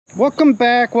Welcome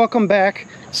back, welcome back.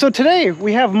 So today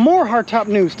we have more hardtop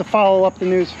news to follow up the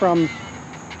news from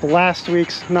the last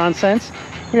week's nonsense.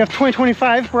 We have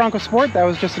 2025 Bronco Sport, that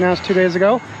was just announced 2 days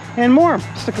ago, and more.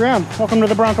 Stick around. Welcome to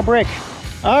the Bronco Break.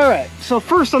 All right, so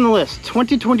first on the list,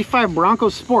 2025 Bronco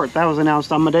Sport, that was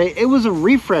announced on Monday. It was a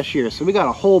refresh year, so we got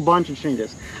a whole bunch of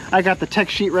changes. I got the tech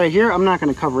sheet right here. I'm not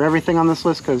gonna cover everything on this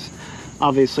list because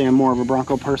obviously I'm more of a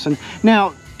Bronco person.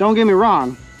 Now, don't get me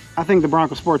wrong, I think the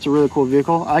Bronco Sport's a really cool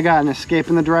vehicle. I got an Escape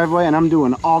in the driveway and I'm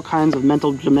doing all kinds of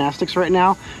mental gymnastics right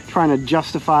now, trying to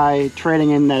justify trading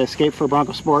in that Escape for a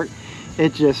Bronco Sport.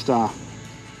 It just,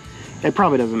 it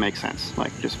probably doesn't make sense,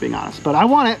 like, just being honest. But I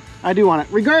want it, I do want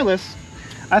it. Regardless,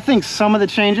 I think some of the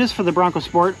changes for the Bronco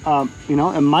Sport, you know,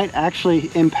 it might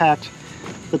actually impact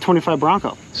the 25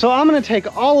 Bronco. So I'm gonna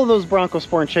take all of those Bronco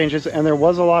Sport changes, and there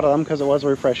was a lot of them because it was a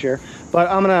refresh year, but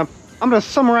I'm gonna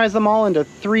summarize them all into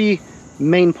 3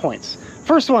 main points.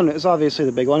 First one is obviously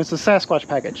the big one. It's the Sasquatch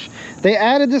package. They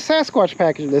added the Sasquatch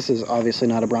package. This is obviously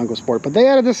not a Bronco Sport, but they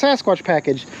added the Sasquatch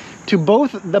package to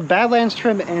both the Badlands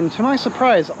trim and, to my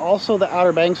surprise, also the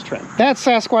Outer Banks trim. That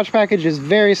Sasquatch package is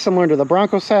very similar to the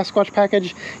Bronco Sasquatch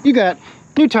package. You got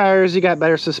new tires, you got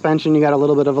better suspension, you got a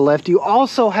little bit of a lift. You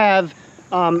also have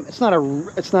it's not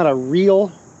a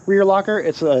real rear locker.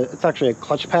 It's actually a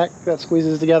clutch pack that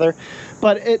squeezes together,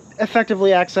 but it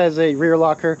effectively acts as a rear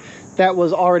locker. That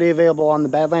was already available on the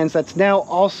Badlands. That's now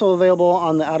also available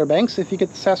on the Outer Banks if you get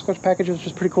the Sasquatch package, which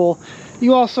is pretty cool.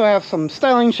 You also have some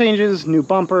styling changes, new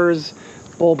bumpers,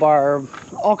 bull bar,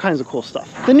 all kinds of cool stuff.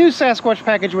 The new Sasquatch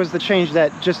package was the change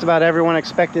that just about everyone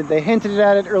expected. They hinted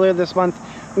at it earlier this month.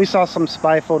 We saw some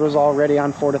spy photos already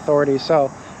on Ford Authority, so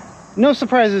no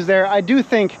surprises there. I do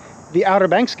think the Outer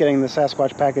Banks getting the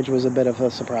Sasquatch package was a bit of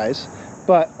a surprise,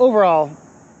 but overall,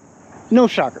 no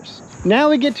shockers. Now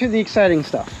we get to the exciting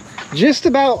stuff. Just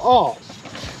about all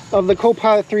of the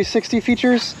Copilot 360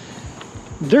 features,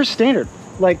 they're standard.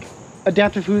 Like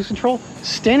adaptive cruise control,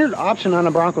 standard option on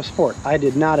a Bronco Sport. I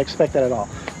did not expect that at all.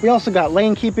 We also got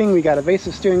lane keeping, we got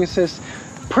evasive steering assist.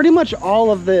 Pretty much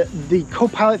all of the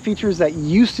Copilot features that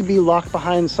used to be locked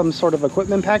behind some sort of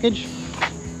equipment package,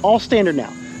 all standard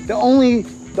now. The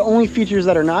only features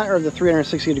that are not are the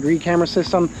 360-degree camera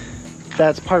system.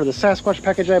 That's part of the Sasquatch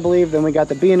package, I believe. Then we got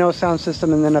the B&O sound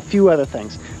system and then a few other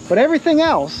things. But everything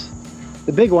else,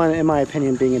 the big one, in my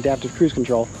opinion, being adaptive cruise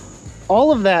control,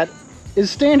 all of that is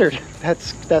standard.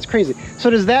 That's crazy. So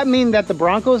does that mean that the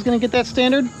Bronco is going to get that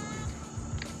standard?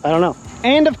 I don't know.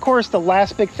 And of course, the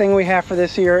last big thing we have for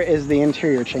this year is the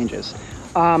interior changes.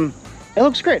 It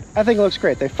looks great. I think it looks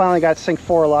great. They finally got Sync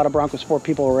 4. A lot of Bronco Sport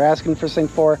people were asking for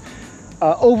Sync 4.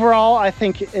 Overall, I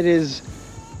think it is...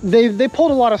 They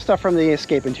pulled a lot of stuff from the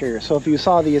Escape interior. So if you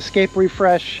saw the Escape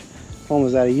refresh, when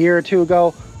was that, a year or two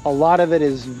ago? A lot of it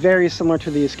is very similar to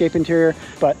the Escape interior,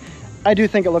 but I do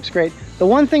think it looks great. The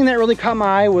one thing that really caught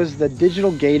my eye was the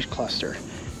digital gauge cluster.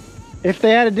 If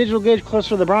they had a digital gauge cluster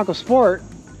to the Bronco Sport,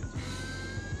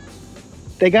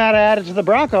 they gotta add it to the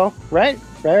Bronco, right?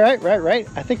 Right.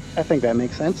 I think that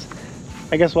makes sense.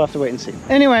 I guess we'll have to wait and see.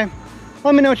 Anyway,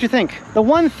 let me know what you think. The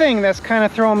one thing that's kind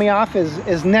of throwing me off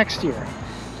is next year.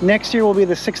 Next year will be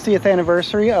the 60th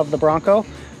anniversary of the Bronco.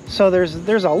 So there's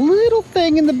a little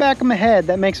thing in the back of my head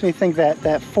that makes me think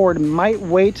that Ford might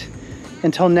wait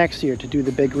until next year to do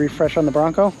the big refresh on the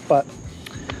Bronco, but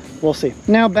we'll see.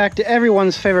 Now back to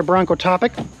everyone's favorite Bronco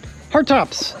topic,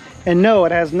 hardtops. And no,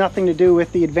 it has nothing to do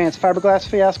with the advanced fiberglass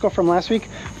fiasco from last week.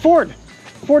 Ford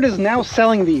is now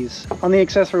selling these on the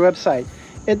accessory website.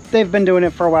 They've been doing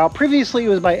it for a while. Previously it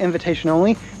was by invitation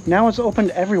only. Now it's open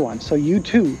to everyone, so you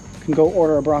too can go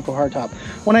order a Bronco hardtop.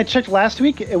 When I checked last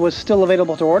week, it was still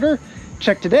available to order.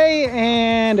 Checked today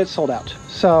and it's sold out.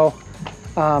 So,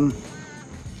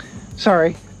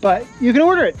 sorry, but you can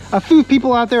order it. A few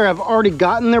people out there have already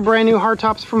gotten their brand new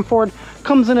hardtops from Ford.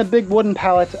 Comes in a big wooden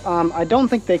pallet. I don't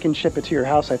think they can ship it to your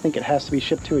house. I think it has to be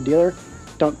shipped to a dealer.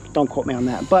 Don't quote me on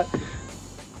that, but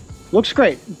looks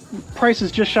great. Price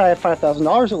is just shy of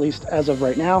 $5,000, at least as of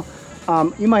right now.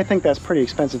 You might think that's pretty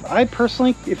expensive. I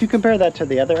personally, if you compare that to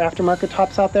the other aftermarket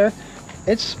tops out there,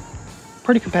 it's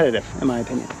pretty competitive in my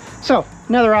opinion. So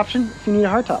another option if you need a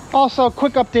hardtop. Also,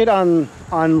 quick update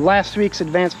on last week's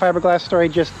advanced fiberglass story.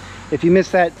 Just if you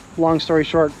missed that, long story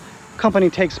short, company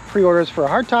takes pre-orders for a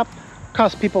hardtop,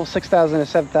 costs people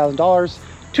 $6,000 to $7,000.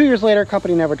 2 years later,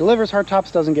 company never delivers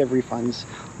hardtops, doesn't give refunds.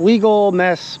 Legal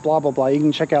mess, blah, blah, blah. You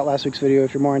can check out last week's video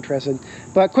if you're more interested.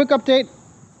 But quick update,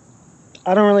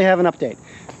 I don't really have an update.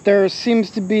 There seems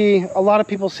to be, a lot of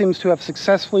people seems to have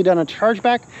successfully done a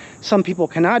chargeback. Some people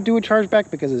cannot do a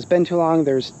chargeback because it's been too long.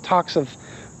 There's talks of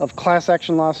class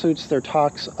action lawsuits. There are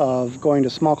talks of going to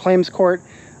small claims court.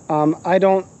 I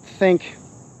don't think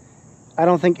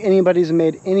anybody's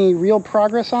made any real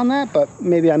progress on that, but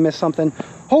maybe I missed something.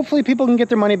 Hopefully people can get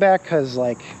their money back, because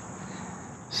like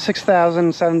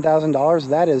 $6,000, $7,000,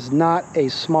 that is not a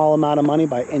small amount of money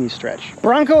by any stretch.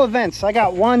 Bronco events, I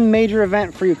got one major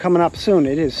event for you coming up soon.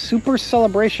 It is Super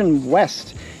Celebration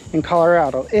West in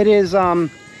Colorado. It is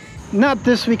not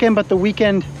this weekend, but the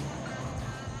weekend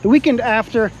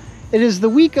after. It is the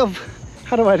week of,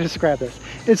 how do I describe this?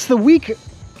 It's the week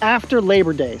after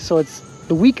Labor Day, so it's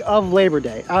the week of Labor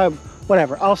Day.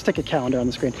 Whatever, I'll stick a calendar on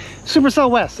the screen. Super Cel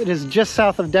West, it is just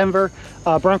south of Denver.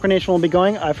 Bronco Nation will be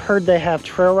going. I've heard they have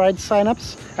trail ride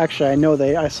signups. Actually, I know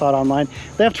I saw it online.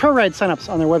 They have trail ride signups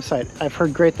on their website. I've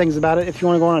heard great things about it. If you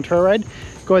want to go on a trail ride,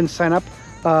 go ahead and sign up.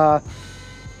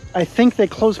 I think they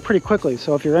close pretty quickly,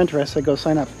 so if you're interested, go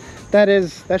sign up.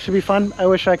 That should be fun. I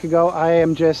wish I could go. I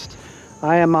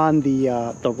am on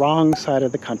the wrong side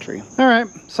of the country. All right,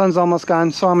 sun's almost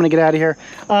gone, so I'm gonna get out of here.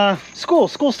 School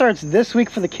starts this week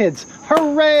for the kids.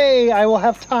 Hooray! I will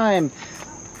have time.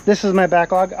 This is my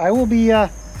backlog. I will get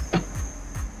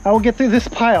through this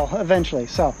pile eventually.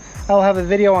 So I'll have a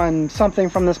video on something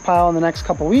from this pile in the next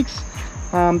couple weeks.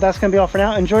 That's gonna be all for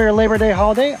now. Enjoy your Labor Day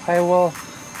holiday. I'll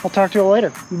talk to you all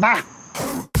later. Bye.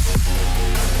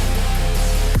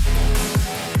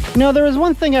 No, there was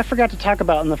one thing I forgot to talk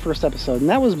about in the first episode, and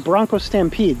that was Bronco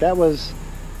Stampede. That was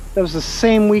the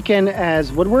same weekend as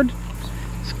Woodward.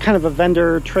 It's kind of a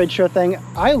vendor trade show thing.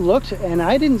 I looked and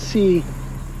I didn't see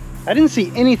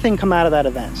anything come out of that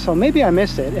event, so maybe I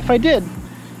missed it. If I did,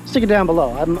 stick it down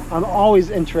below. I'm always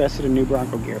interested in new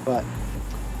Bronco gear, but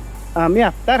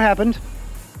yeah, that happened.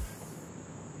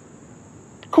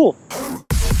 Cool.